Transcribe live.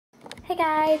Hey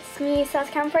guys, it's me,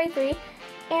 SassCam43,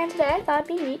 and today I thought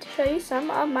it'd be neat to show you some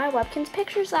of my Webkinz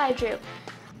pictures that I drew.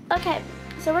 Okay,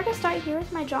 so we're gonna start here with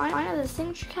my drawing of the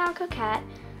signature calico cat.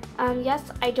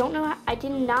 Yes, I did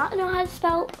not know how to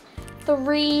spell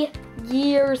 3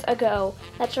 years ago.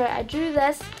 That's right, I drew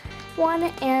this one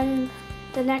and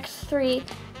the next 3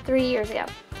 years ago.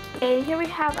 And here we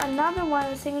have another one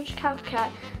of the signature calico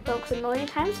cat that looks a million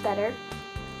times better.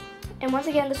 And once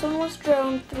again, this one was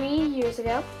drawn 3 years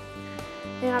ago.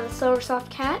 Then I have the silver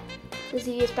soft cat. The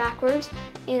Z is backwards,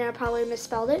 and I probably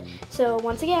misspelled it. So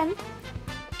once again,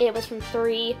 it was from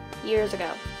 3 years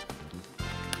ago.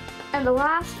 And the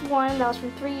last one that was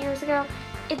from 3 years ago,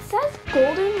 it says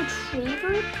golden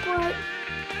retriever, but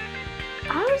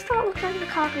I always thought it looked like a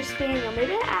cocker spaniel.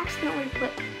 Maybe I accidentally put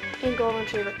in golden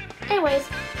retriever. Anyways,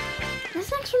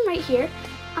 this next one right here,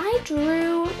 I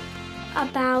drew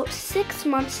about 6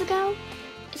 months ago.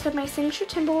 It's my signature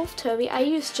Timberwolf Toby. I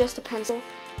used just a pencil,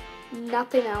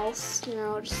 nothing else, you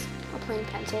know, just a plain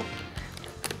pencil.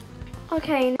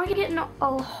 Okay, now we're getting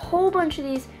a whole bunch of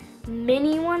these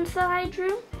mini ones that I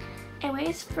drew.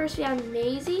 Anyways, first we have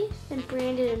Maisie, then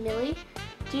Brandon and Millie,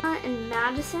 Dina and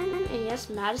Madison, and yes,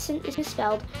 Madison is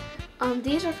misspelled.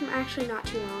 These are from actually not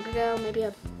too long ago, maybe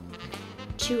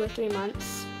 2 or 3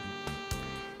 months.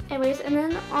 Anyways, and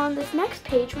then on this next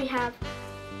page we have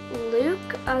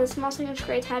Luke, the small signature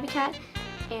gray tabby cat,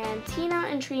 and Tina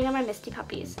and Trina, my Misty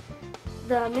puppies.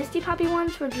 The Misty puppy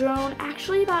ones were drawn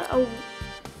actually about a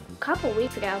couple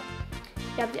weeks ago.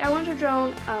 Yeah, the other ones were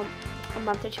drawn a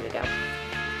month or 2 ago.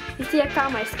 You see, I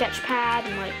found my sketch pad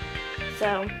and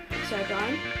so I started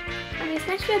drawing. Anyways,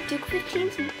 next we have Duke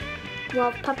 15's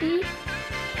love puppy.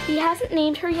 He hasn't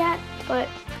named her yet, but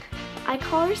I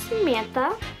call her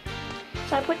Samantha,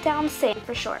 so I put down Sam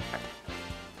for short.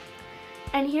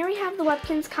 And here we have the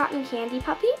Webkinz Cotton Candy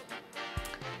puppy.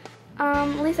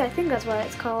 At least I think that's what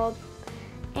it's called.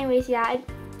 Anyways, yeah,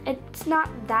 it's not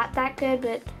that good,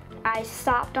 but I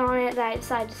stopped on it, then I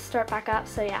decided to start back up,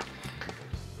 so yeah.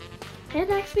 And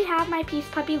next we have my Peace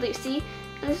puppy Lucy.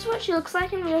 And this is what she looks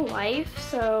like in real life,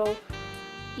 so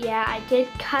yeah, I did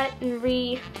cut and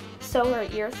re-sew her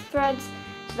ear threads,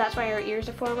 so that's why her ears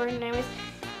are forward. And anyways,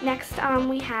 next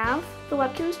we have the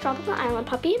Webkinz Tropical Island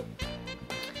puppy.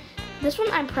 This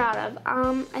one I'm proud of.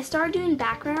 I started doing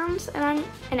backgrounds, and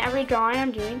in every drawing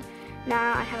I'm doing,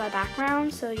 now I have a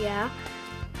background, so yeah.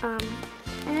 And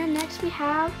then next we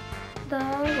have the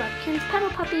Webkinz Petal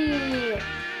puppy.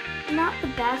 Not the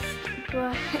best,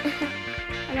 but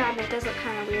I gotta admit, it does look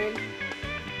kind of weird.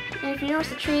 And if you notice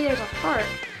the tree, there's a heart.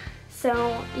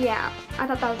 So yeah, I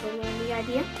thought that was a really neat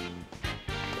idea.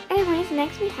 Anyways,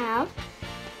 next we have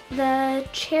the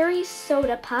Cherry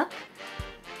Soda pup.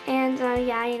 And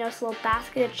yeah, you know, it's a little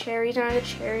basket of cherries under the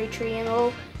cherry tree and a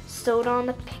little soda on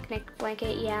the picnic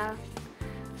blanket. Yeah,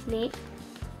 it's neat.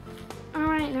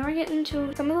 Alright, now we're getting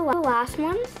to some of the last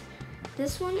ones.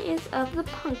 This one is of the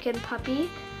pumpkin puppy.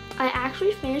 I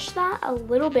actually finished that a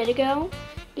little bit ago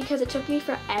because it took me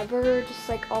forever, just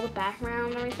like all the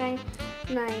background and everything.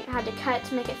 And I had to cut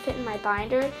to make it fit in my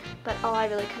binder, but all I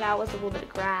really cut out was a little bit of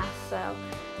grass, so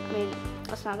I mean,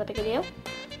 that's not that big a deal.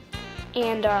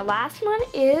 And our last one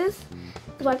is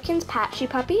the Webkinz Patchy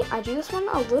puppy. I drew this one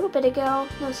a little bit ago.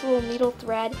 This little needle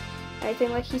thread,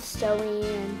 everything like he's sewing.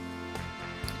 And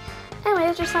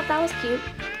anyways, I just thought that was cute.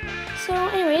 So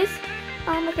anyways,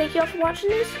 thank you all for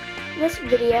watching this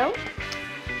video.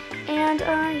 And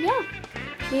yeah,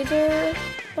 these are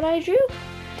what I drew.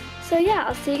 So yeah,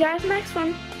 I'll see you guys next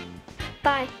one.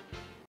 Bye.